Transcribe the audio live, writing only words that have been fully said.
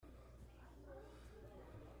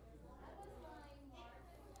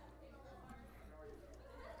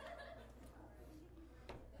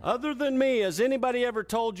Other than me, has anybody ever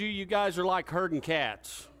told you you guys are like herding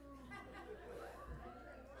cats?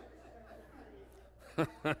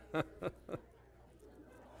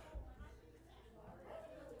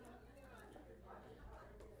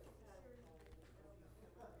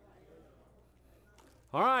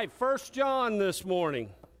 All right, 1 John this morning.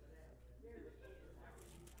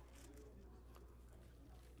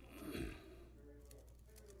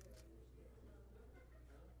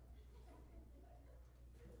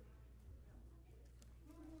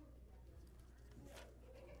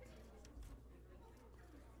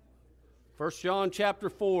 First John chapter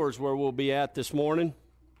 4 is where we'll be at this morning.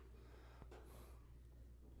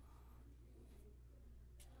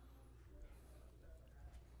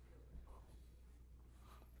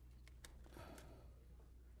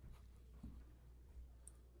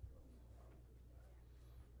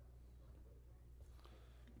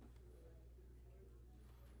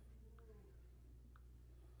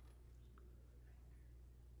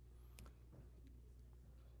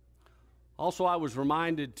 Also, I was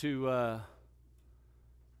reminded to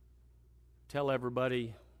tell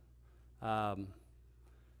everybody,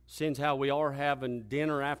 since how we are having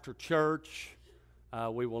dinner after church,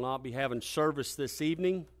 we will not be having service this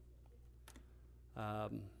evening.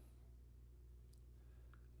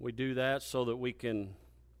 We do that so that we're going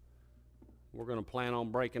to plan on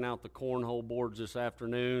breaking out the cornhole boards this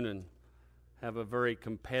afternoon and have a very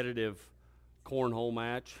competitive cornhole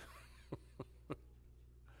match.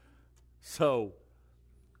 So,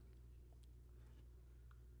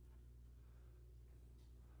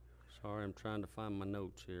 sorry, I'm trying to find my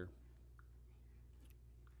notes here.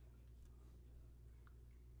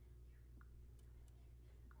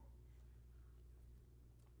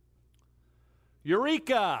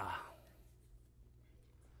 Eureka!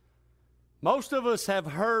 Most of us have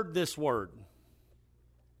heard this word.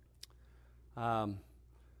 At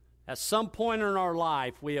some point in our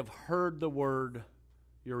life, we have heard the word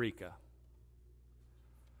Eureka.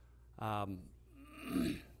 And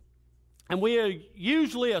we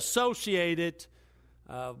usually associate it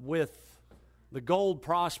with the gold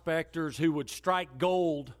prospectors who would strike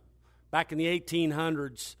gold back in the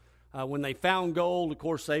 1800s. When they found gold, of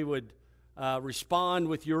course, they would respond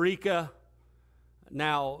with Eureka.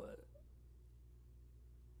 Now,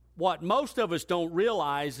 what most of us don't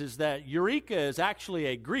realize is that Eureka is actually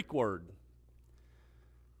a Greek word.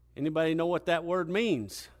 Anybody know what that word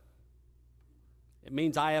means? It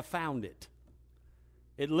means I have found it.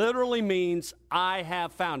 It literally means I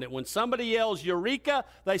have found it. When somebody yells Eureka,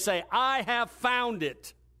 they say, I have found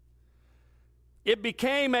it. It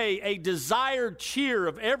became a desired cheer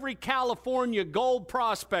of every California gold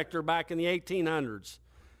prospector back in the 1800s.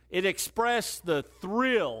 It expressed the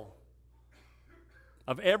thrill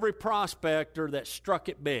of every prospector that struck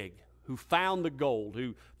it big, who found the gold,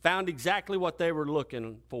 who found exactly what they were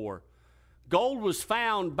looking for. Gold was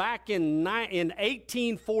found back in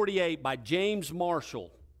 1848 by James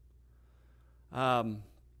Marshall. 1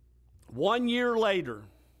 year later,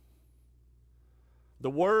 the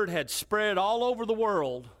word had spread all over the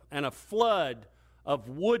world, and a flood of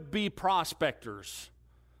would-be prospectors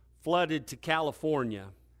flooded to California.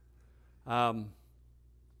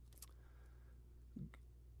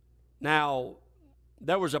 Now,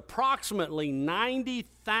 there was approximately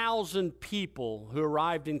 90,000 people who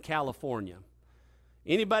arrived in California.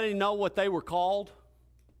 Anybody know what they were called?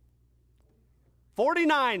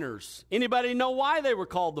 49ers. Anybody know why they were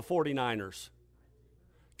called the 49ers?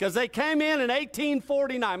 Because they came in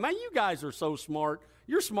 1849. Man, you guys are so smart.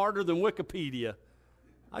 You're smarter than Wikipedia.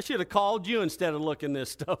 I should have called you instead of looking this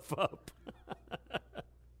stuff up.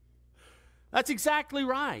 That's exactly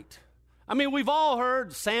right. I mean, we've all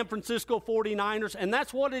heard San Francisco 49ers, and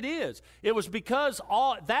that's what it is. It was because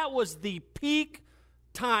that was the peak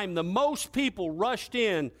time. The most people rushed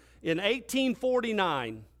in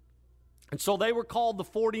 1849, and so they were called the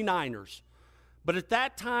 49ers. But at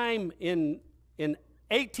that time, in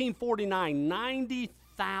 1849,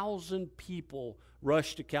 90,000 people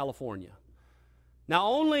rushed to California. Now,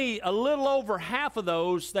 only a little over half of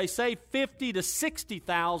those, they say 50 to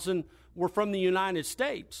 60,000, were from the United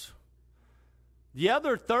States. The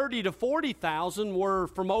other 30 to 40,000 were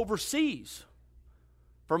from overseas,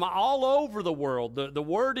 from all over the world. The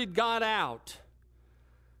word had got out.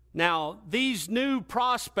 Now, these new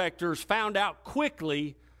prospectors found out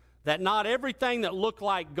quickly that not everything that looked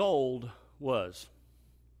like gold was.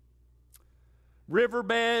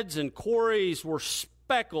 Riverbeds and quarries were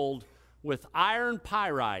speckled with iron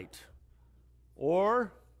pyrite,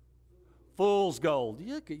 or fool's gold.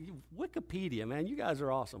 Wikipedia, man, you guys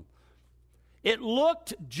are awesome. It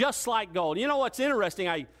looked just like gold. You know what's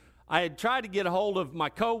interesting? I had tried to get a hold of my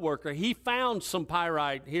coworker. He found some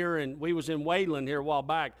pyrite here, and we was in Wayland here a while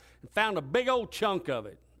back, and found a big old chunk of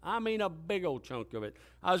it. I mean, a big old chunk of it.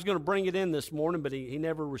 I was going to bring it in this morning, but he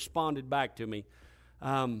never responded back to me.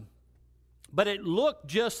 But it looked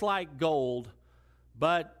just like gold,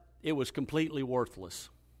 but it was completely worthless.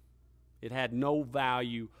 It had no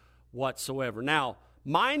value whatsoever. Now,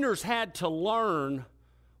 miners had to learn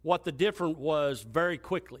what the difference was very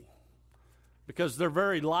quickly, because their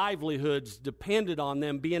very livelihoods depended on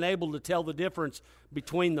them being able to tell the difference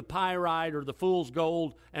between the pyrite or the fool's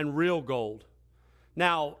gold and real gold.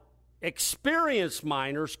 Now, experienced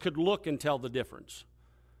miners could look and tell the difference.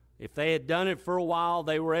 If they had done it for a while,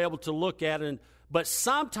 they were able to look at it, but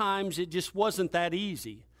sometimes it just wasn't that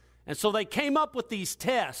easy. And so they came up with these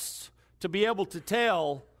tests to be able to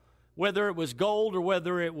tell whether it was gold or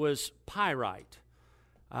whether it was pyrite.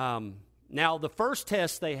 Now, the first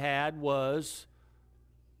test they had was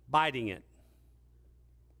biting it.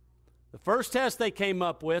 The first test they came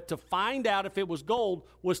up with to find out if it was gold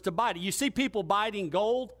was to bite it. You see people biting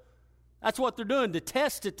gold? That's what they're doing, to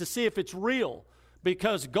test it to see if it's real,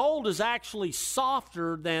 because gold is actually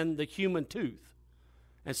softer than the human tooth.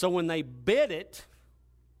 And so when they bit it,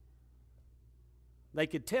 they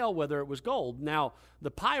could tell whether it was gold. Now,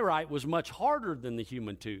 the pyrite was much harder than the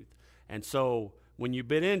human tooth. And so when you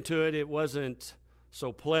bit into it, it wasn't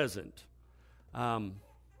so pleasant.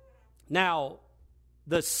 Now,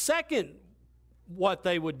 the second, what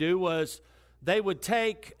they would do was they would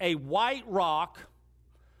take a white rock,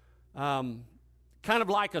 kind of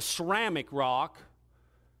like a ceramic rock,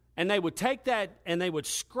 and they would take that and they would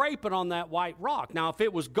scrape it on that white rock. Now, if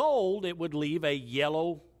it was gold, it would leave a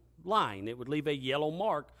yellow line. It would leave a yellow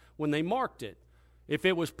mark when they marked it. If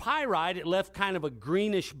it was pyrite, it left kind of a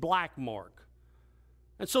greenish black mark.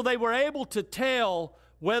 And so they were able to tell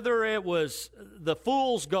whether it was the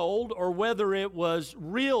fool's gold or whether it was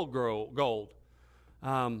real gold.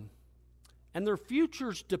 And their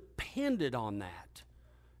futures depended on that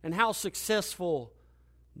and how successful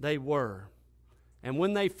they were. And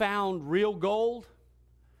when they found real gold,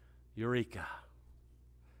 eureka.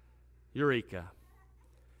 Eureka.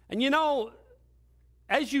 And you know,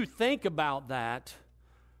 as you think about that,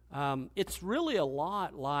 it's really a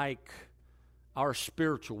lot like our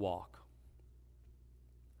spiritual walk.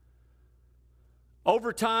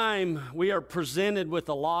 Over time, we are presented with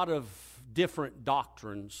a lot of different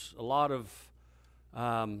doctrines, a lot of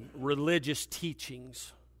religious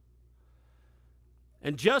teachings.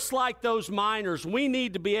 And just like those miners, we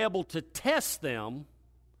need to be able to test them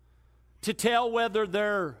to tell whether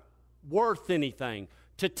they're worth anything,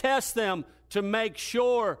 to test them to make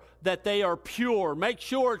sure that they are pure, make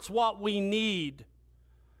sure it's what we need,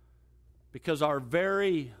 because our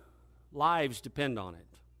very lives depend on it.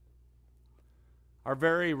 Our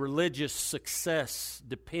very religious success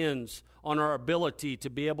depends on our ability to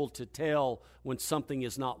be able to tell when something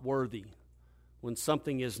is not worthy, when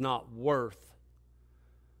something is not worth.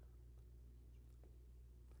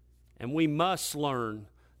 And we must learn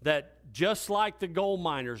that just like the gold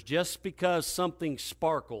miners, just because something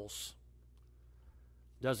sparkles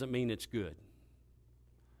doesn't mean it's good.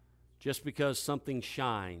 Just because something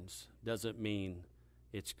shines doesn't mean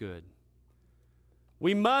it's good.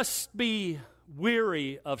 We must be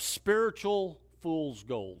weary of spiritual fool's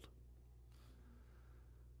gold.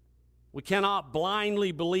 We cannot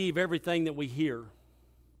blindly believe everything that we hear.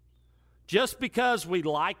 Just because we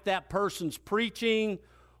like that person's preaching,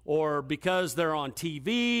 or because they're on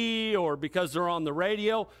TV, or because they're on the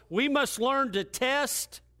radio, we must learn to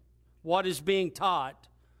test what is being taught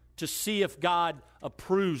to see if God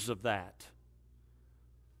approves of that.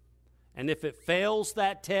 And if it fails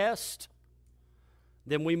that test,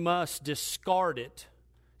 then we must discard it,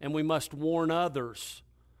 and we must warn others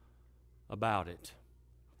about it.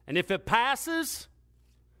 And if it passes,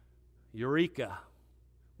 eureka,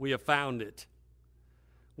 we have found it.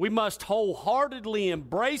 We must wholeheartedly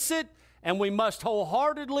embrace it, and we must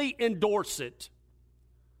wholeheartedly endorse it.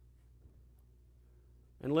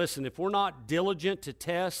 And listen, if we're not diligent to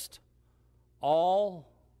test all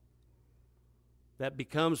that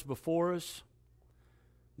becomes before us,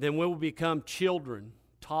 then we will become children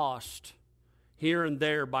tossed here and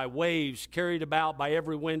there by waves, carried about by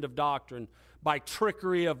every wind of doctrine, by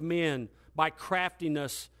trickery of men, by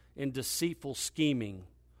craftiness and deceitful scheming,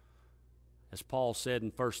 as Paul said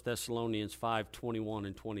in 1 Thessalonians 5:21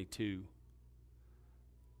 and 22.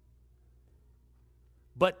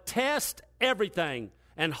 But test everything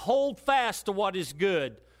and hold fast to what is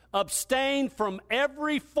good. Abstain from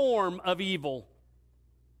every form of evil.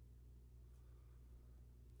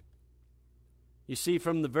 You see,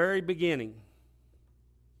 from the very beginning,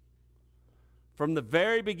 From the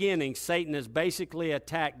very beginning, Satan has basically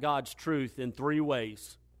attacked God's truth in 3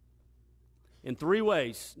 ways. In 3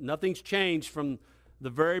 ways. Nothing's changed from the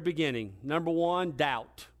very beginning. Number 1,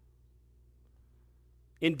 doubt.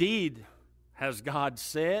 Indeed, has God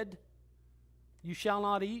said, you shall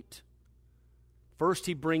not eat? First,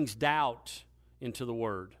 he brings doubt into the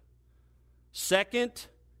word. Second,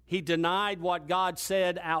 he denied what God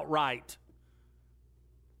said outright.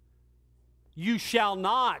 You shall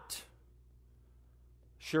not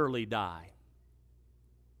surely die.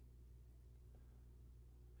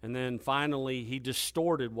 And then finally, he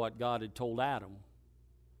distorted what God had told Adam.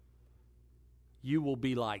 You will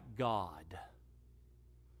be like God,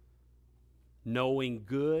 knowing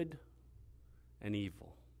good and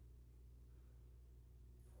evil.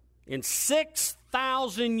 In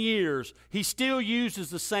 6,000 years, he still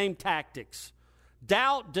uses the same tactics.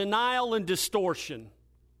 Doubt, denial, and distortion.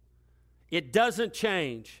 It doesn't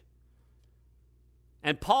change.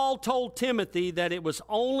 And Paul told Timothy that it was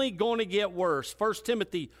only going to get worse. 1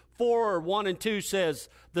 Timothy 4:1-2 says,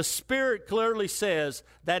 the Spirit clearly says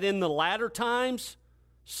that in the latter times,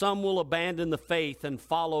 some will abandon the faith and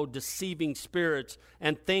follow deceiving spirits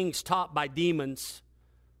and things taught by demons.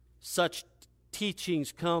 Such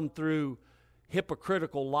teachings come through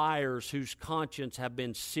hypocritical liars whose conscience have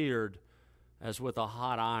been seared as with a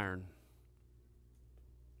hot iron.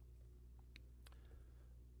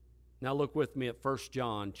 Now look with me at 1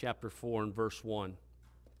 John chapter 4 and verse 1.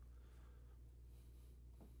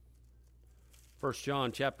 1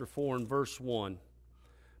 John chapter 4 and verse 1.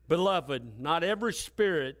 Beloved,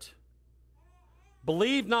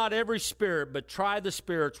 believe not every spirit, but try the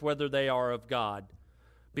spirits whether they are of God.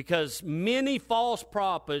 Because many false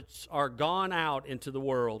prophets are gone out into the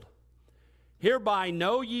world. Hereby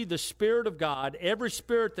know ye the Spirit of God. Every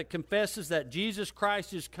spirit that confesses that Jesus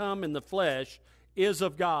Christ is come in the flesh is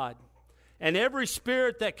of God. And every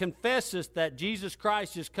spirit that confesseth that Jesus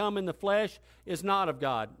Christ is come in the flesh is not of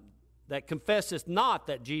God. That confesseth not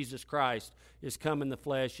that Jesus Christ is come in the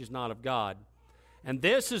flesh is not of God. And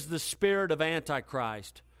this is the spirit of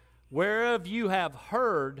Antichrist, whereof you have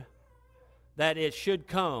heard that it should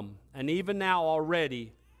come, and even now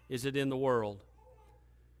already is it in the world.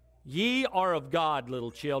 Ye are of God, little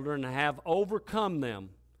children, and have overcome them,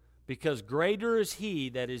 because greater is he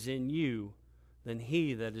that is in you than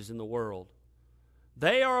he that is in the world.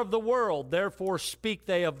 They are of the world, therefore speak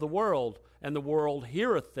they of the world, and the world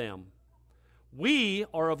heareth them. We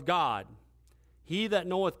are of God. He that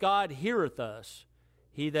knoweth God heareth us.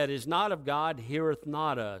 He that is not of God heareth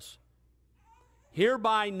not us.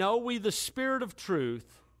 Hereby know we the spirit of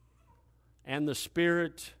truth and the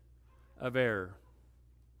spirit of error.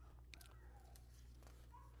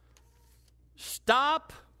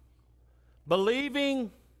 Stop believing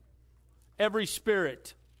every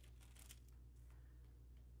spirit.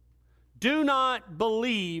 Do not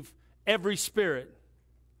believe every spirit.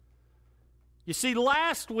 You see,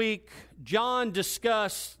 last week, John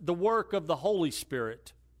discussed the work of the Holy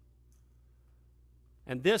Spirit.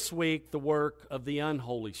 And this week, the work of the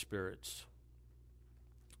unholy spirits.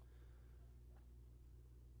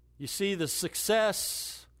 You see, the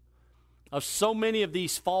success of so many of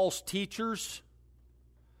these false teachers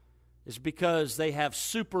is because they have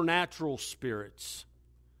supernatural spirits.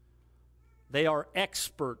 They are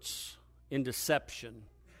experts in deception.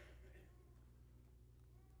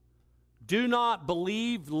 Do not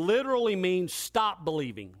believe literally means stop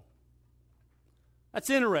believing. That's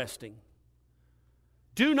interesting.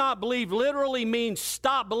 Do not believe literally means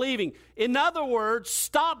stop believing. In other words,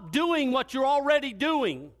 stop doing what you're already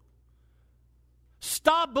doing.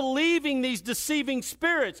 Stop believing these deceiving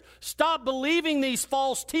spirits. Stop believing these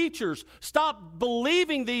false teachers. Stop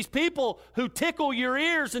believing these people who tickle your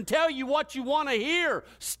ears and tell you what you want to hear.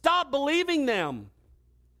 Stop believing them.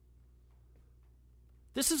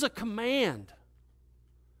 This is a command.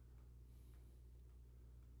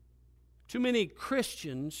 Too many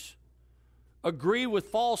Christians agree with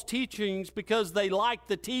false teachings because they like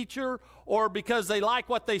the teacher or because they like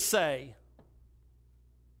what they say.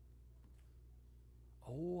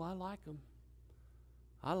 Oh, I like them.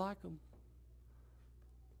 I like them.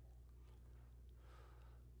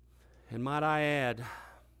 And might I add,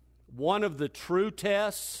 one of the true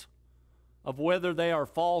tests of whether they are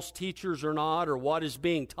false teachers or not, or what is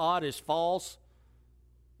being taught is false,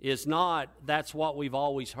 is not, that's what we've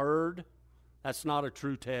always heard. That's not a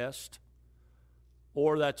true test.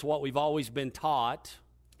 Or that's what we've always been taught.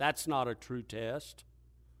 That's not a true test.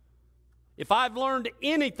 If I've learned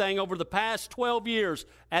anything over the past 12 years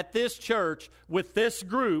at this church with this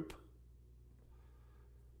group,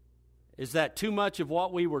 is that too much of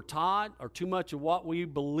what we were taught or too much of what we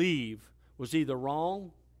believe was either wrong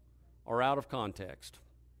or out of context.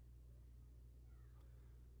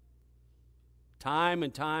 Time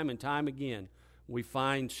and time and time again, we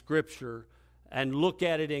find Scripture and look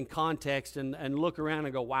at it in context and look around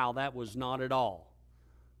and go, wow, that was not at all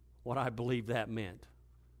what I believe that meant.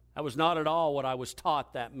 That was not at all what I was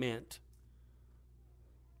taught that meant.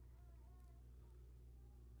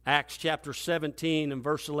 Acts chapter 17 and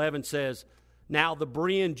verse 11 says, now the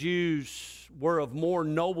Berean Jews were of more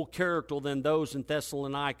noble character than those in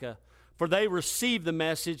Thessalonica, for they received the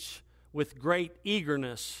message with great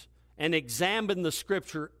eagerness and examined the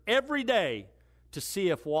Scripture every day to see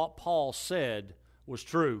if what Paul said was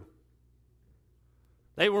true.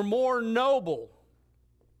 They were more noble.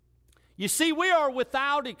 You see, we are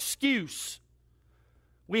without excuse.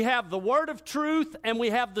 We have the word of truth and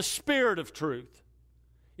we have the spirit of truth.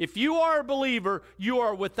 If you are a believer, you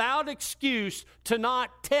are without excuse to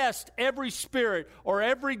not test every spirit or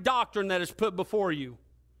every doctrine that is put before you.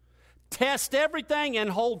 Test everything and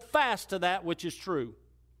hold fast to that which is true.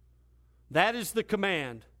 That is the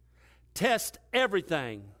command. Test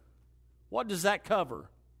everything. What does that cover?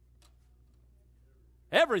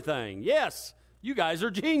 Everything. Yes, you guys are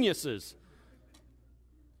geniuses.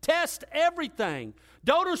 Test everything.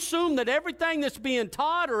 Don't assume that everything that's being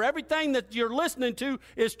taught or everything that you're listening to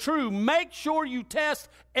is true. Make sure you test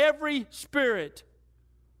every spirit.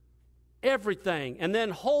 Everything. And then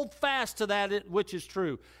hold fast to that which is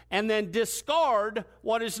true. And then discard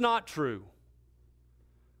what is not true.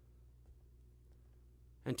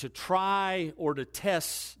 And to try or to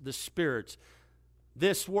test the spirits.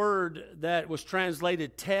 This word that was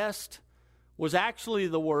translated test was actually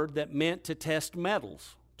the word that meant to test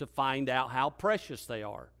metals, to find out how precious they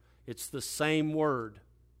are. It's the same word.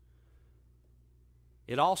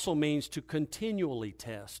 It also means to continually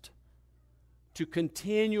test, to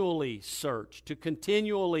continually search, to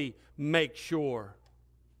continually make sure.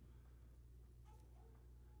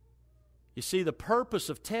 You see, the purpose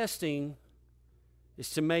of testing is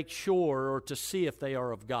to make sure or to see if they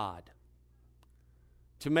are of God.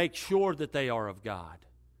 To make sure that they are of God.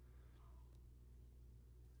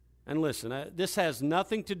 And listen, this has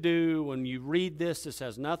nothing to do, when you read this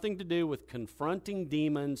has nothing to do with confronting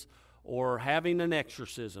demons or having an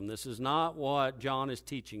exorcism. This is not what John is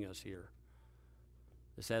teaching us here.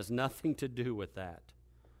 This has nothing to do with that.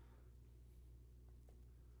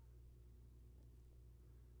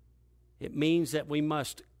 It means that we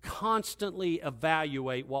must constantly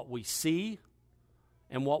evaluate what we see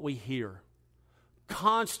and what we hear.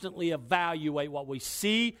 Constantly evaluate what we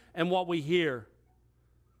see and what we hear.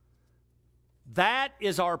 That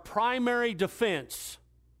is our primary defense.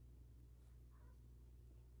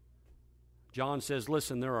 John says,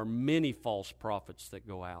 listen, there are many false prophets that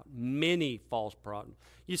go out. Many false prophets.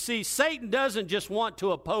 You see, Satan doesn't just want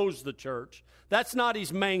to oppose the church. That's not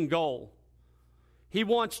his main goal. He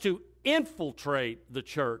wants to infiltrate the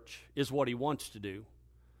church, is what he wants to do.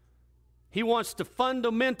 He wants to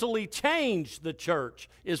fundamentally change the church,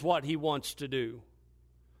 is what he wants to do.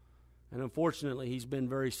 And unfortunately, he's been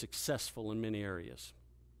very successful in many areas.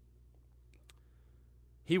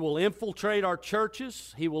 He will infiltrate our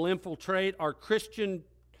churches. He will infiltrate our Christian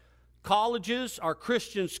colleges, our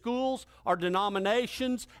Christian schools, our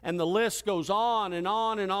denominations, and the list goes on and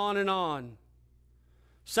on and on and on.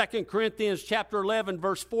 2 Corinthians chapter 11,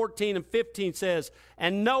 verse 14 and 15 says,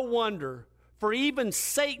 and no wonder, for even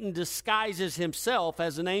Satan disguises himself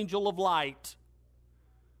as an angel of light.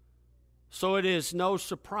 So it is no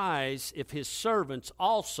surprise if his servants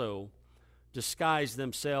also disguise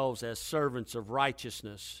themselves as servants of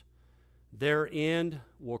righteousness. Their end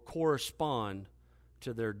will correspond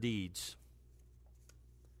to their deeds.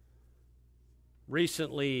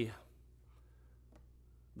 Recently,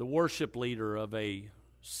 the worship leader of a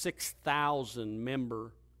 6,000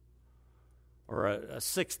 member or a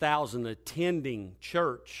 6,000 attending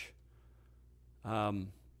church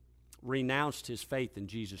renounced his faith in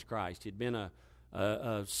Jesus Christ. He'd been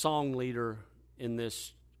a song leader in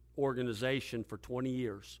this organization for 20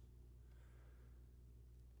 years.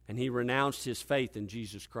 And he renounced his faith in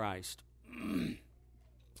Jesus Christ.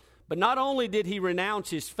 But not only did he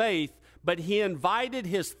renounce his faith, but he invited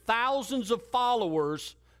his thousands of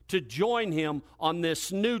followers to join him on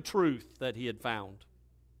this new truth that he had found.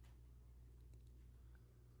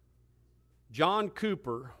 John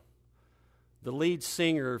Cooper, the lead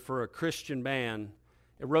singer for a Christian band,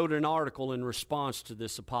 wrote an article in response to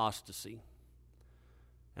this apostasy.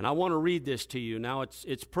 And I want to read this to you. Now,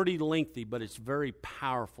 it's pretty lengthy, but it's very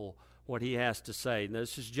powerful what he has to say. Now,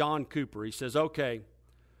 this is John Cooper. He says, okay,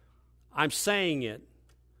 I'm saying it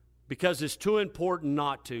because it's too important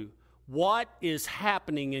not to. what is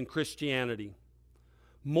happening in Christianity.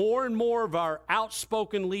 More and more of our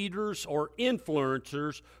outspoken leaders or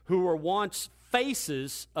influencers who were once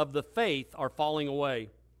faces of the faith are falling away.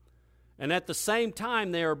 And at the same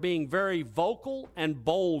time, they are being very vocal and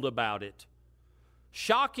bold about it.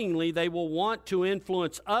 Shockingly, they will want to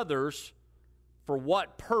influence others for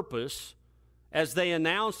what purpose as they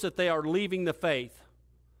announce that they are leaving the faith.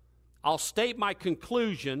 I'll state my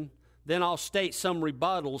conclusion, then I'll state some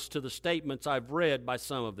rebuttals to the statements I've read by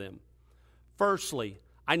some of them. Firstly,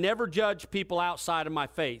 I never judge people outside of my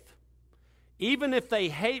faith. Even if they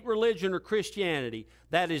hate religion or Christianity,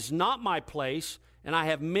 that is not my place, and I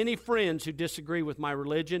have many friends who disagree with my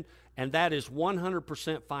religion, and that is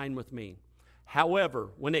 100% fine with me. However,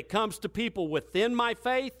 when it comes to people within my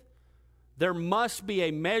faith, there must be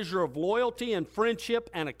a measure of loyalty and friendship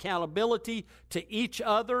and accountability to each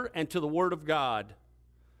other and to the Word of God.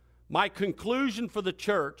 My conclusion for the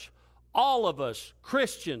church, all of us,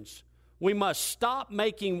 Christians, we must stop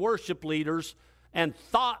making worship leaders and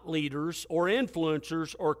thought leaders or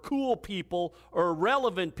influencers or cool people or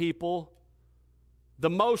relevant people the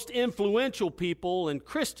most influential people in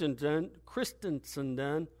Christendom,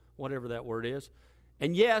 whatever that word is.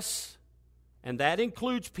 And yes, and that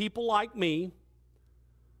includes people like me.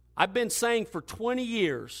 I've been saying for 20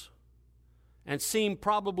 years and seem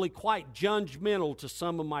probably quite judgmental to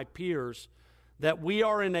some of my peers that we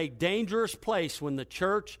are in a dangerous place when the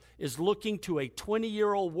church is looking to a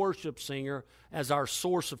 20-year-old worship singer as our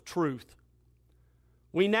source of truth.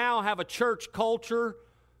 We now have a church culture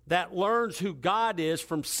that learns who God is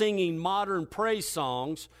from singing modern praise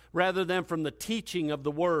songs rather than from the teaching of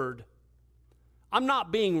the Word. I'm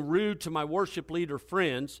not being rude to my worship leader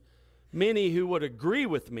friends, many who would agree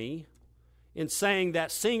with me in saying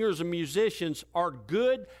that singers and musicians are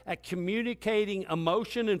good at communicating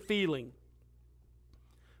emotion and feeling.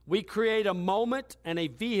 We create a moment and a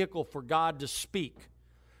vehicle for God to speak.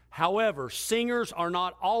 However, singers are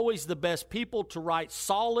not always the best people to write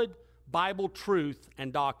solid Bible truth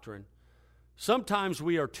and doctrine. Sometimes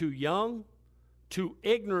we are too young, too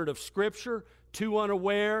ignorant of Scripture, too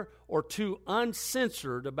unaware, or too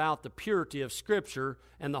uncensored about the purity of Scripture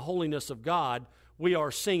and the holiness of God we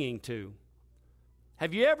are singing to.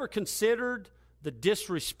 Have you ever considered the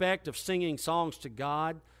disrespect of singing songs to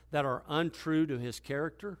God that are untrue to His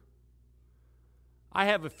character? I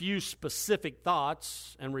have a few specific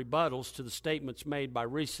thoughts and rebuttals to the statements made by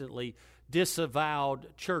recently disavowed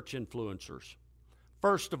church influencers.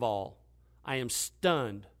 First of all, I am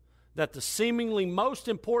stunned that the seemingly most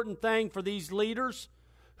important thing for these leaders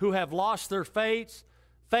who have lost their faith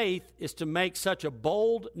is to make such a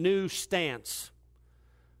bold new stance.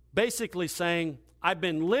 Basically saying, I've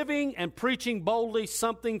been living and preaching boldly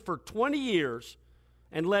something for 20 years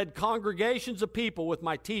and led congregations of people with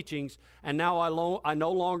my teachings, and now I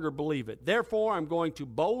no longer believe it. Therefore, I'm going to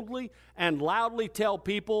boldly and loudly tell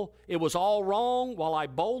people it was all wrong while I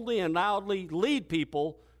boldly and loudly lead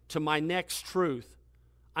people to my next truth.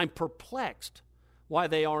 I'm perplexed why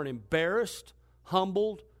they aren't embarrassed,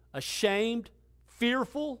 humbled, ashamed,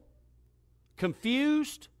 fearful,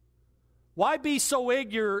 confused. Why be so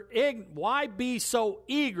eager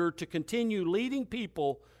to continue leading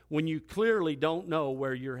people when you clearly don't know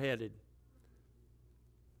where you're headed?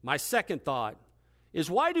 My second thought is,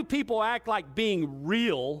 why do people act like being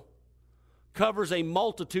real covers a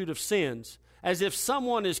multitude of sins, as if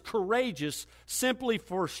someone is courageous simply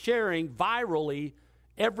for sharing virally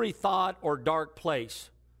every thought or dark place?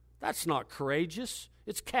 That's not courageous.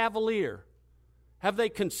 It's cavalier. Have they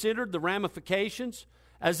considered the ramifications?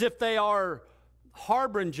 As if they are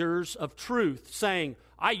harbingers of truth, saying,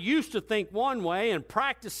 I used to think one way and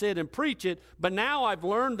practice it and preach it, but now I've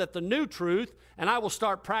learned that the new truth, and I will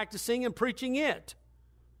start practicing and preaching it.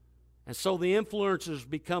 And so the influencers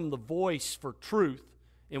become the voice for truth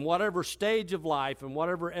in whatever stage of life and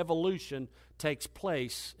whatever evolution takes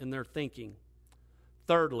place in their thinking.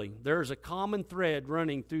 Thirdly, there is a common thread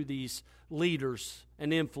running through these leaders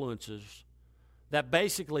and influencers that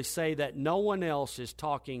basically say that no one else is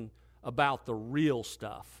talking about the real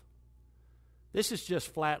stuff. This is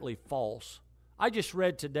just flatly false. I just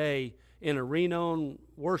read today in a renowned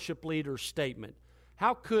worship leader's statement,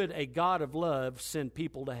 how could a God of love send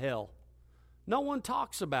people to hell? No one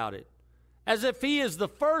talks about it, as if he is the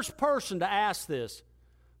first person to ask this.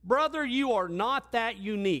 Brother, you are not that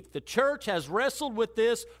unique. The church has wrestled with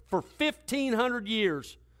this for 1,500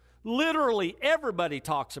 years. Literally everybody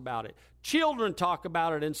talks about it. Children talk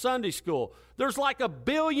about it in Sunday school. There's like 1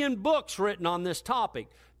 billion books written on this topic.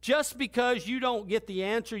 Just because you don't get the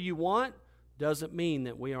answer you want doesn't mean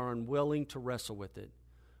that we are unwilling to wrestle with it.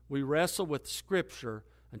 We wrestle with Scripture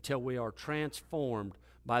until we are transformed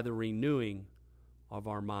by the renewing of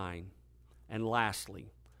our mind. And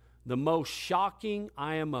lastly, the most shocking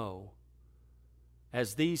IMO,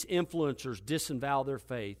 as these influencers disavow their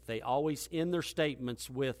faith, they always end their statements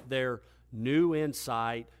with their new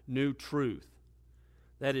insight, new truth.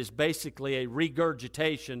 That is basically a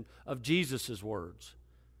regurgitation of Jesus' words.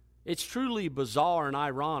 It's truly bizarre and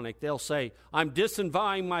ironic. They'll say, I'm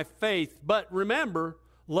disavowing my faith, but remember,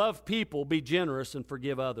 love people, be generous, and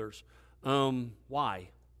forgive others. Why?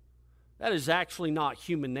 That is actually not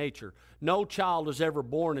human nature. No child is ever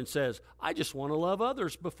born and says, I just want to love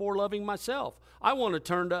others before loving myself. I want to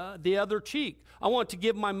turn to the other cheek. I want to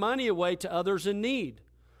give my money away to others in need.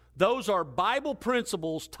 Those are Bible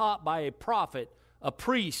principles taught by a prophet, a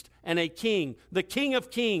priest, and a king, the King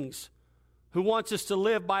of Kings, who wants us to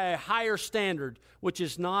live by a higher standard, which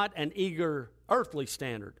is not an eager earthly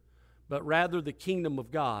standard, but rather the kingdom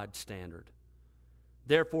of God standard.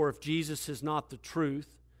 Therefore, if Jesus is not the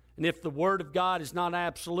truth, and if the Word of God is not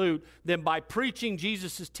absolute, then by preaching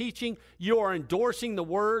Jesus' teaching, you are endorsing the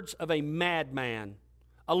words of a madman,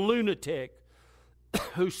 a lunatic,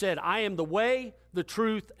 who said, I am the way, the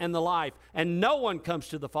truth, and the life, and no one comes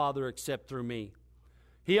to the Father except through me.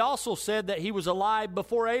 He also said that he was alive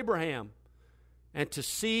before Abraham, and to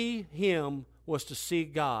see him was to see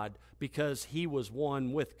God, because he was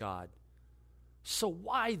one with God. So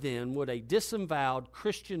why then would a disavowed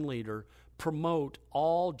Christian leader promote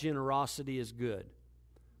all generosity is good?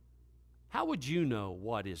 How would you know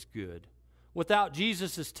what is good without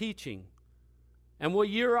Jesus' teaching? And will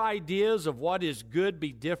your ideas of what is good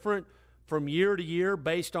be different from year to year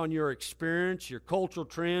based on your experience, your cultural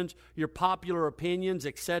trends, your popular opinions,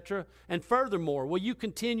 etc.? And furthermore, will you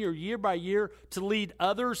continue year by year to lead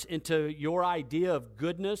others into your idea of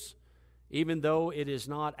goodness, even though it is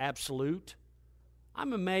not absolute?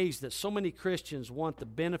 I'm amazed that so many Christians want the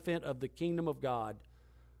benefit of the kingdom of God,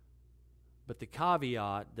 but the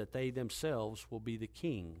caveat that they themselves will be the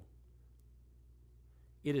king.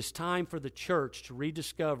 It is time for the church to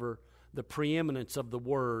rediscover the preeminence of the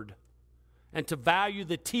Word and to value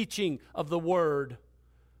the teaching of the Word.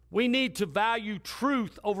 We need to value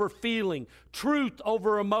truth over feeling, truth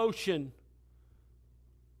over emotion.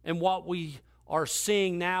 And what we are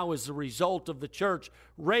seeing now is the result of the church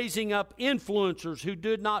raising up influencers who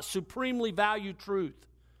did not supremely value truth,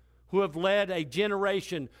 who have led a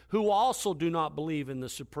generation who also do not believe in the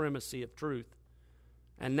supremacy of truth.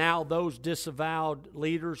 And now those disavowed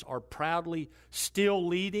leaders are proudly still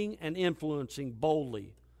leading and influencing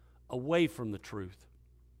boldly away from the truth.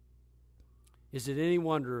 Is it any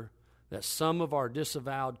wonder that some of our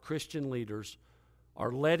disavowed Christian leaders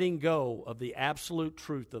are letting go of the absolute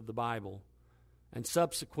truth of the Bible, and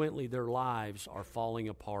subsequently their lives are falling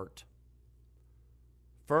apart?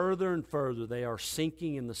 Further and further they are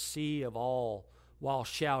sinking in the sea of all while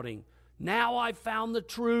shouting, now I've found the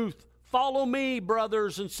truth. Follow me,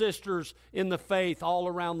 brothers and sisters in the faith all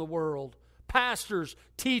around the world. Pastors,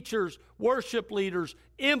 teachers, worship leaders,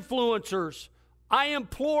 influencers, I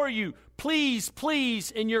implore you, please,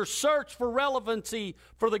 please, in your search for relevancy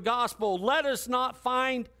for the gospel, let us not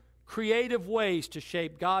find creative ways to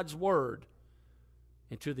shape God's word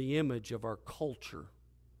into the image of our culture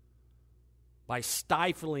by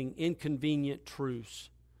stifling inconvenient truths,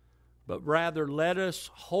 but rather let us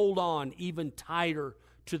hold on even tighter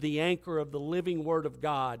to the anchor of the living Word of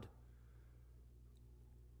God.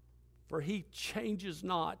 For He changes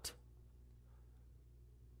not.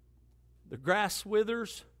 The grass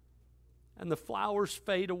withers and the flowers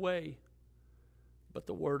fade away, but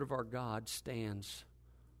the Word of our God stands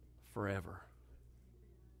forever.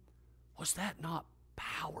 Was that not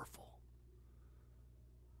powerful?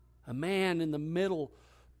 A man in the middle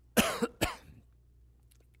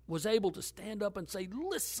was able to stand up and say,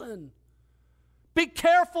 listen, be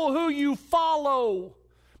careful who you follow.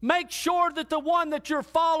 Make sure that the one that you're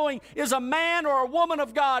following is a man or a woman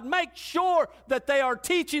of God. Make sure that they are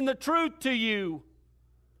teaching the truth to you.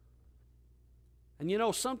 And you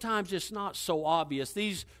know, sometimes it's not so obvious.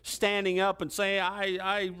 These standing up and saying,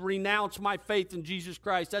 I renounce my faith in Jesus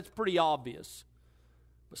Christ, that's pretty obvious.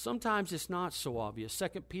 But sometimes it's not so obvious.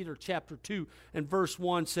 2 Peter chapter 2 and verse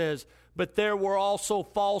 1 says, but there were also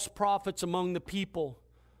false prophets among the people,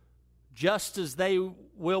 just as they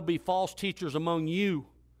will be false teachers among you.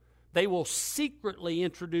 They will secretly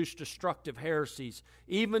introduce destructive heresies,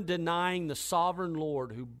 even denying the sovereign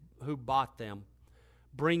Lord who bought them,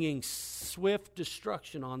 bringing swift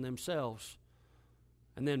destruction on themselves.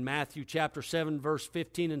 And then Matthew chapter 7, verse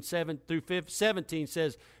 15 and 7 through 17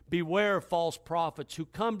 says, beware of false prophets who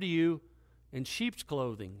come to you in sheep's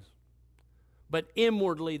clothing, but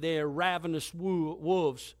inwardly they are ravenous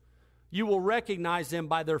wolves. You will recognize them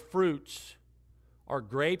by their fruits. Are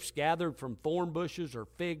grapes gathered from thorn bushes or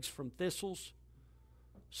figs from thistles?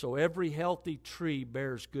 So every healthy tree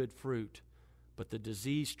bears good fruit, but the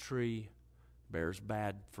diseased tree bears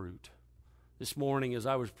bad fruit. This morning, as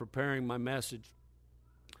I was preparing my message,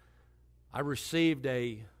 I received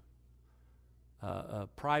a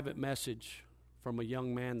private message from a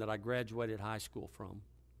young man that I graduated high school from.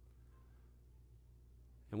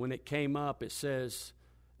 And when it came up, it says,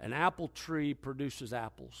 an apple tree produces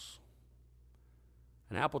apples.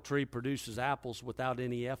 An apple tree produces apples without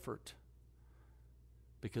any effort,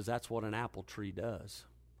 because that's what an apple tree does.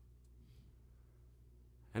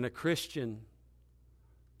 And a Christian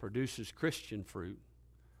produces Christian fruit,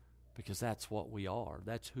 because that's what we are.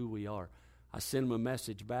 That's who we are. I sent him a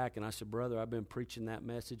message back, and I said, brother, I've been preaching that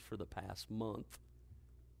message for the past month.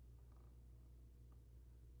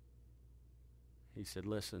 He said,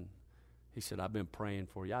 listen, he said, I've been praying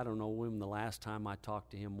for you. I don't know when the last time I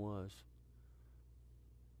talked to him was.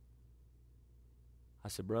 I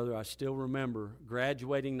said, brother, I still remember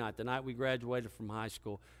graduating night, the night we graduated from high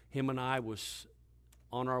school, him and I was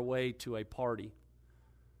on our way to a party.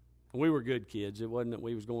 And we were good kids. It wasn't that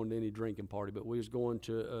we was going to any drinking party, but we was going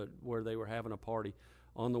to where they were having a party.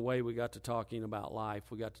 On the way, we got to talking about life.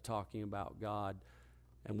 We got to talking about God.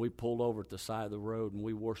 And we pulled over at the side of the road, and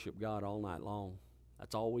we worshiped God all night long.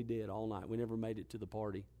 That's all we did all night. We never made it to the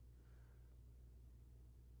party.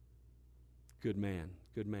 Good man,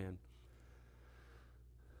 good man.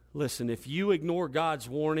 Listen, if you ignore God's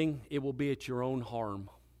warning, it will be at your own harm.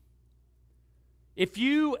 If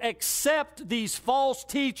you accept these false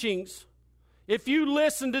teachings, if you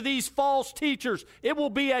listen to these false teachers, it will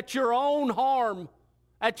be at your own harm,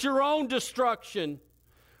 at your own destruction.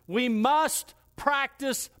 We must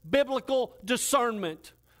practice biblical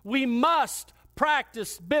discernment. We must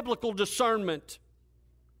practice biblical discernment.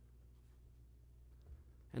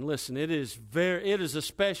 And listen, it is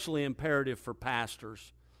especially imperative for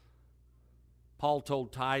pastors. Paul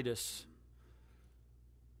told Titus,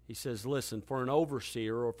 he says, listen, for an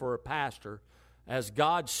overseer or for a pastor, as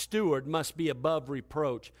God's steward, must be above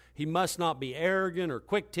reproach. He must not be arrogant or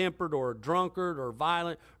quick-tempered or a drunkard or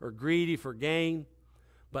violent or greedy for gain,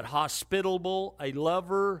 but hospitable, a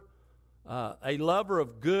lover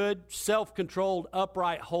of good, self-controlled,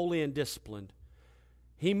 upright, holy, and disciplined.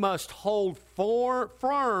 He must hold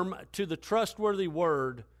firm to the trustworthy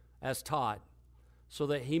word as taught, so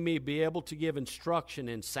that he may be able to give instruction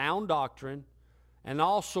in sound doctrine and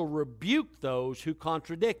also rebuke those who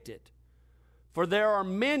contradict it. For there are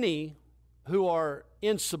many who are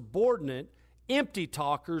insubordinate, empty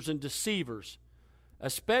talkers, and deceivers,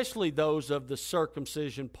 especially those of the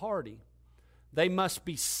circumcision party. They must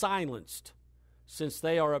be silenced, since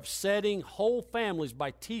they are upsetting whole families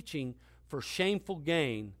by teaching for shameful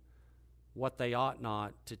gain what they ought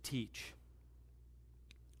not to teach.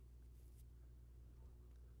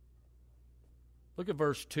 Look at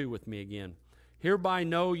verse 2 with me again. Hereby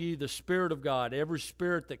know ye the Spirit of God. Every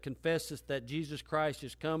spirit that confesseth that Jesus Christ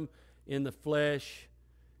is come in the flesh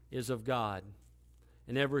is of God.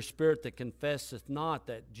 And every spirit that confesseth not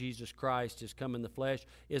that Jesus Christ is come in the flesh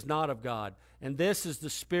is not of God. And this is the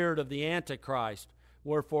spirit of the Antichrist,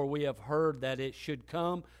 wherefore we have heard that it should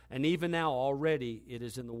come, and even now already it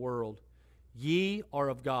is in the world. Ye are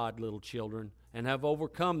of God, little children, and have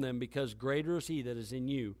overcome them, because greater is he that is in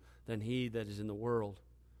you than he that is in the world.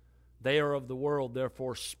 They are of the world,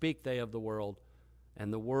 therefore speak they of the world,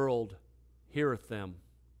 and the world heareth them.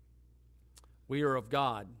 We are of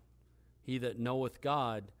God. He that knoweth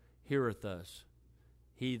God heareth us.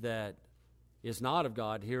 He that is not of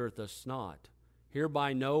God heareth us not.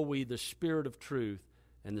 Hereby know we the spirit of truth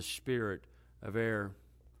and the spirit of error.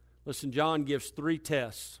 Listen, John gives 3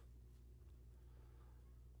 tests.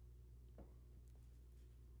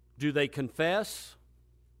 Do they confess?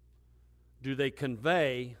 Do they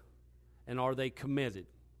convey? And are they committed?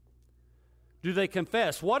 Do they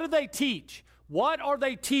confess? What do they teach? What are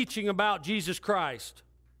they teaching about Jesus Christ?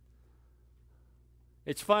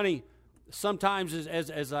 It's funny, sometimes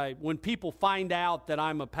when people find out that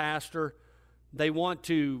I'm a pastor, they want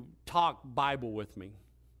to talk Bible with me.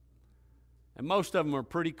 And most of them are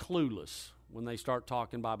pretty clueless when they start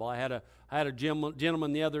talking Bible. I had a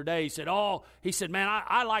gentleman the other day. He said, man,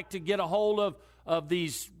 I like to get a hold of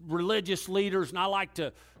these religious leaders, and I like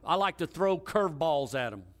to throw curveballs at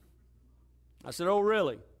them. I said, oh,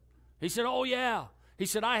 really? He said, oh, yeah. He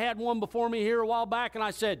said, I had one before me here a while back, and I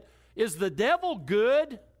said, is the devil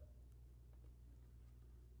good?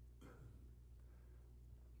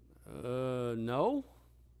 No.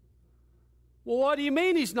 Well, what do you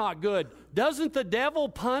mean he's not good? Doesn't the devil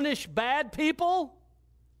punish bad people?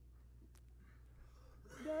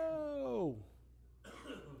 No.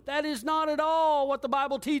 That is not at all what the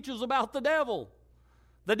Bible teaches about the devil.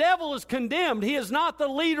 The devil is condemned. He is not the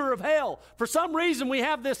leader of hell. For some reason, we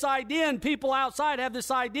have this idea, and people outside have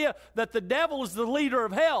this idea that the devil is the leader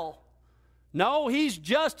of hell. No, he's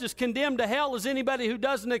just as condemned to hell as anybody who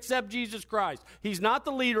doesn't accept Jesus Christ. He's not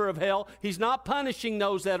the leader of hell. He's not punishing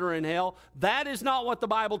those that are in hell. That is not what the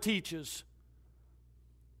Bible teaches.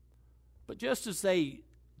 But just as they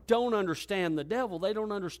don't understand the devil, they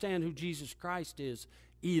don't understand who Jesus Christ is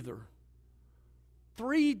either.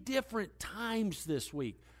 3 different times this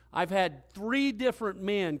week, I've had 3 different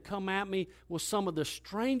men come at me with some of the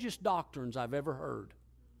strangest doctrines I've ever heard.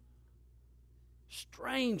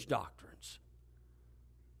 Strange doctrines.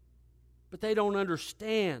 But they don't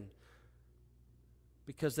understand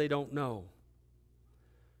because they don't know.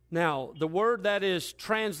 Now, the word that is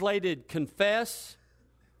translated confess,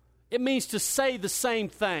 it means to say the same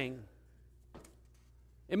thing.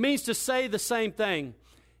 It means to say the same thing.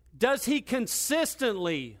 Does he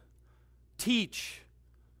consistently teach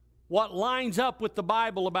what lines up with the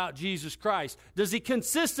Bible about Jesus Christ? Does he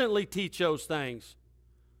consistently teach those things?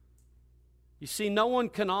 You see, no one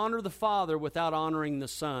can honor the Father without honoring the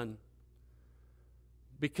Son,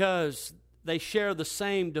 because they share the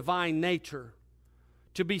same divine nature.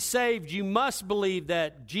 To be saved, you must believe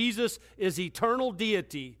that Jesus is eternal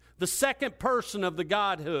deity, the second person of the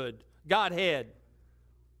Godhead.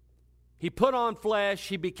 He put on flesh,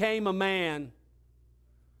 he became a man.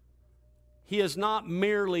 He is not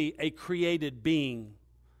merely a created being,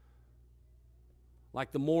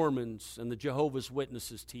 like the Mormons and the Jehovah's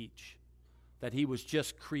Witnesses teach, that he was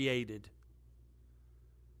just created.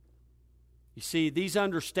 You see, these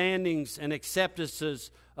understandings and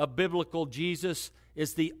acceptances of biblical Jesus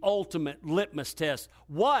is the ultimate litmus test.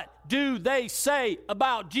 What do they say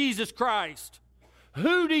about Jesus Christ?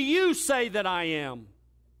 Who do you say that I am?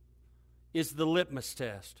 Is the litmus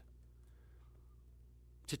test.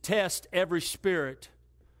 To test every spirit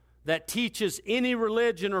that teaches any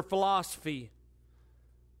religion or philosophy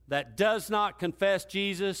that does not confess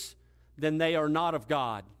Jesus, then they are not of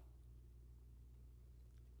God.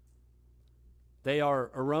 They are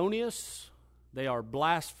erroneous, they are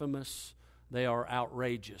blasphemous, they are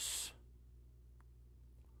outrageous.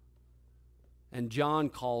 And John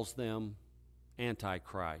calls them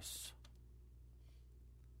antichrists.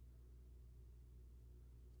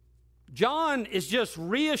 John is just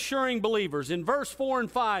reassuring believers. In verse 4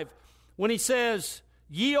 and 5, when he says,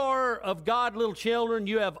 "Ye are of God, little children,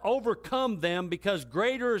 you have overcome them, because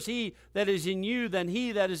greater is he that is in you than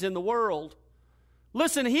he that is in the world."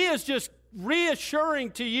 Listen, he is just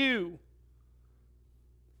reassuring to you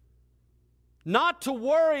not to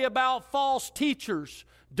worry about false teachers.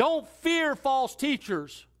 Don't fear false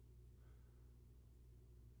teachers,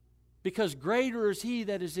 because greater is he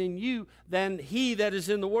that is in you than he that is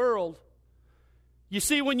in the world. You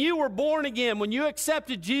see, when you were born again, when you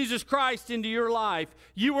accepted Jesus Christ into your life,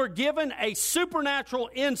 you were given a supernatural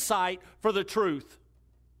insight for the truth.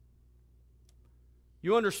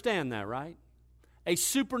 You understand that, right? A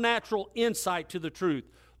supernatural insight to the truth.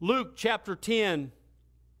 Luke chapter 10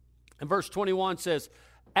 and verse 21 says,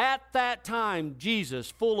 "At that time, Jesus,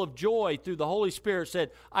 full of joy through the Holy Spirit,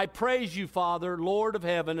 said, I praise you, Father, Lord of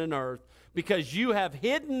heaven and earth, because you have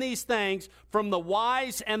hidden these things from the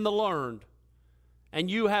wise and the learned, and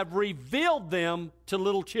you have revealed them to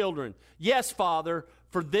little children. Yes, Father,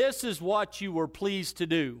 for this is what you were pleased to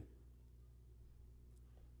do."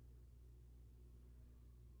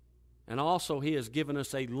 And also he has given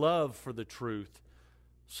us a love for the truth.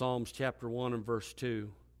 Psalms chapter 1 and verse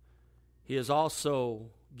 2. He has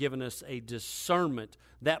also given us a discernment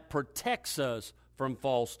that protects us from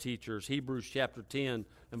false teachers. Hebrews chapter 10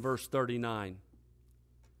 and verse 39.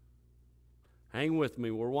 Hang with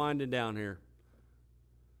me, we're winding down here.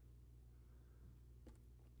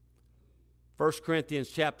 1 Corinthians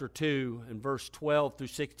chapter 2 and verse 12 through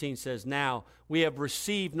 16 says, "Now we have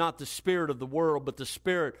received not the spirit of the world, but the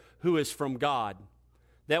Spirit who is from God,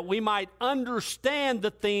 that we might understand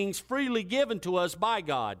the things freely given to us by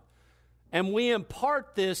God. And we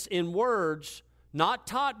impart this in words, not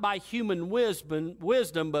taught by human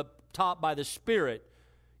wisdom, but taught by the Spirit,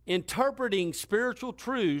 interpreting spiritual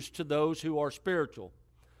truths to those who are spiritual.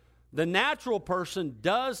 The natural person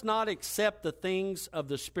does not accept the things of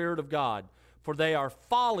the Spirit of God, for they are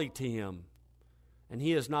folly to him, and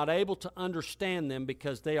he is not able to understand them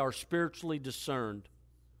because they are spiritually discerned.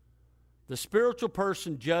 The spiritual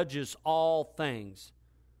person judges all things,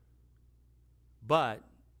 but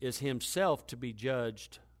is himself to be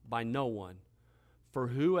judged by no one. For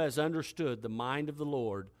who has understood the mind of the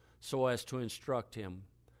Lord so as to instruct him?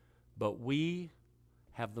 But we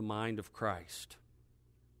have the mind of Christ.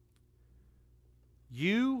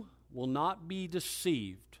 You will not be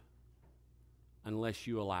deceived unless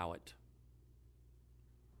you allow it.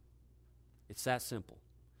 It's that simple.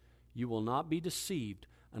 You will not be deceived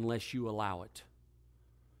unless you allow it.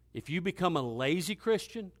 If you become a lazy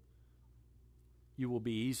Christian, you will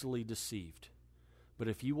be easily deceived. But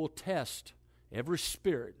if you will test every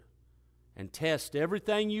spirit and test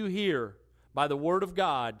everything you hear by the Word of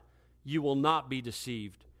God, you will not be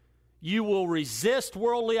deceived. You will resist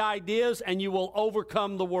worldly ideas and you will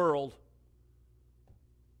overcome the world.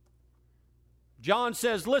 John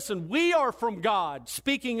says, listen, we are from God.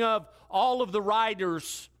 Speaking of all of the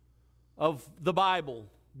writers of the Bible,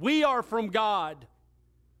 we are from God.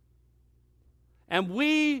 And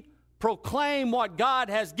we proclaim what God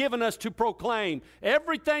has given us to proclaim.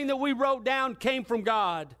 Everything that we wrote down came from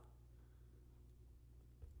God.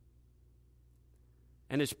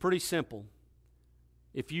 And it's pretty simple.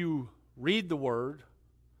 If you read the Word,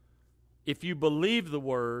 if you believe the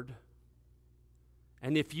Word,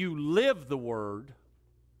 and if you live the Word,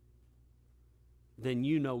 then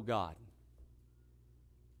you know God.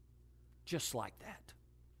 Just like that.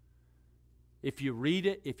 If you read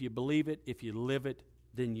it, if you believe it, if you live it,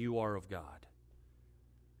 then you are of God.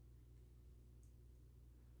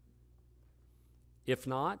 If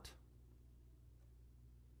not,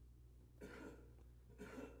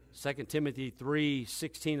 2 Timothy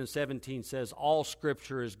 3:16 and 17 says, all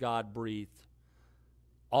Scripture is God-breathed.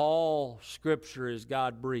 All Scripture is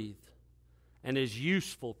God-breathed and is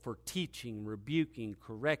useful for teaching, rebuking,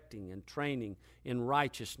 correcting, and training in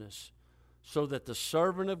righteousness, so that the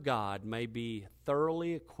servant of God may be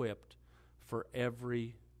thoroughly equipped for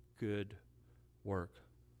every good work.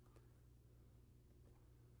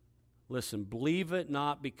 Listen, believe it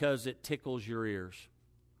not because it tickles your ears,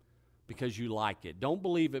 because you like it. Don't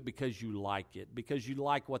believe it because you like it, because you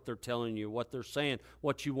like what they're telling you, what they're saying,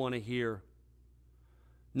 what you want to hear.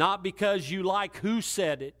 Not because you like who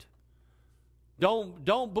said it.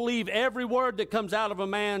 Don't believe every word that comes out of a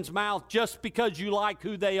man's mouth just because you like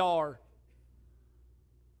who they are.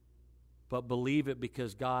 But believe it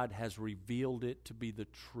because God has revealed it to be the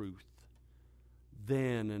truth.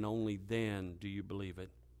 Then and only then do you believe it.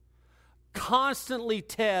 Constantly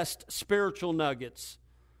test spiritual nuggets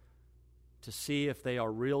to see if they are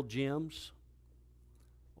real gems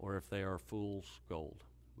or if they are fool's gold.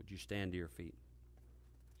 Would you stand to your feet?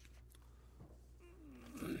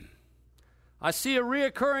 I see a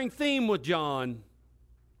reoccurring theme with John.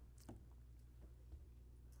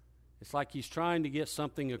 It's like he's trying to get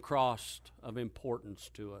something across of importance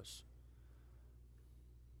to us.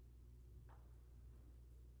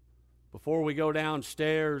 Before we go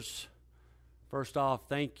downstairs, first off,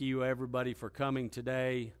 thank you everybody for coming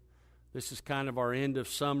today. This is kind of our end of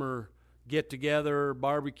summer get-together,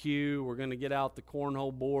 barbecue. We're going to get out the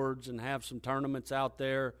cornhole boards and have some tournaments out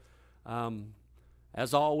there.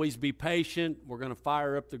 As always, be patient. We're going to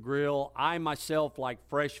fire up the grill. I myself like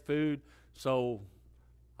fresh food, so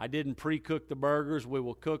I didn't pre-cook the burgers. We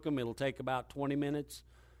will cook them. It'll take about 20 minutes,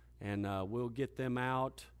 and we'll get them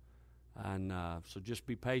out. And so just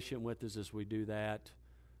be patient with us as we do that.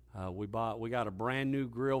 We got a brand new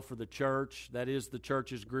grill for the church. That is the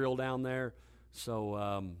church's grill down there.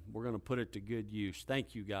 So we're going to put it to good use.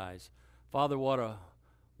 Thank you, guys. Father, what a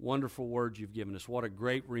wonderful word you've given us. What a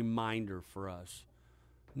great reminder for us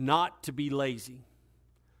not to be lazy,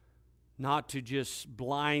 not to just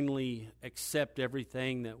blindly accept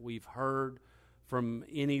everything that we've heard from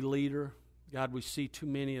any leader. God, we see too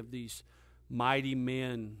many of these mighty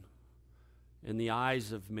men in the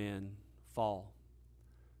eyes of men fall.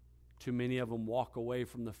 Too many of them walk away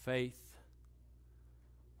from the faith.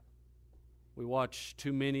 We watch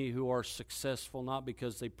too many who are successful not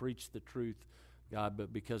because they preach the truth, God,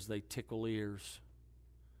 but because they tickle ears.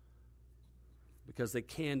 Because they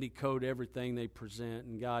candy coat everything they present.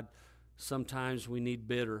 And God, sometimes we need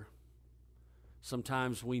bitter.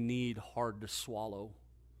 Sometimes we need hard to swallow.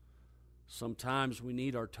 Sometimes we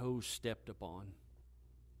need our toes stepped upon.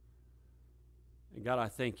 And God, I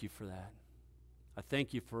thank you for that. I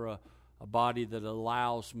thank you for a body that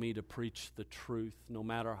allows me to preach the truth no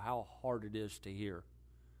matter how hard it is to hear.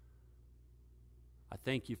 I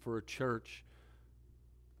thank you for a church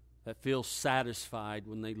that feels satisfied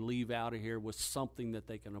when they leave out of here with something that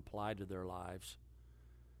they can apply to their lives.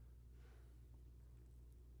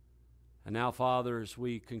 And now, Father, as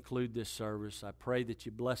we conclude this service, I pray that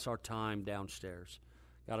you bless our time downstairs.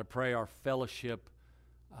 God, I pray our fellowship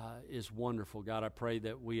is wonderful. God, I pray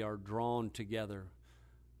that we are drawn together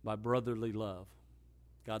by brotherly love.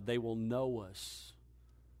 God, they will know us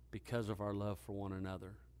because of our love for one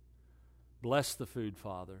another. Bless the food,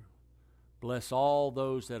 Father. Bless all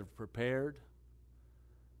those that have prepared.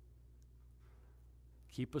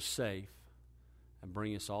 Keep us safe and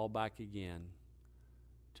bring us all back again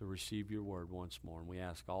to receive your word once more. And we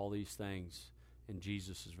ask all these things in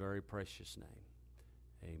Jesus' very precious name.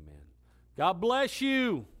 Amen. God bless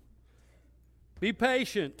you. Be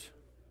patient.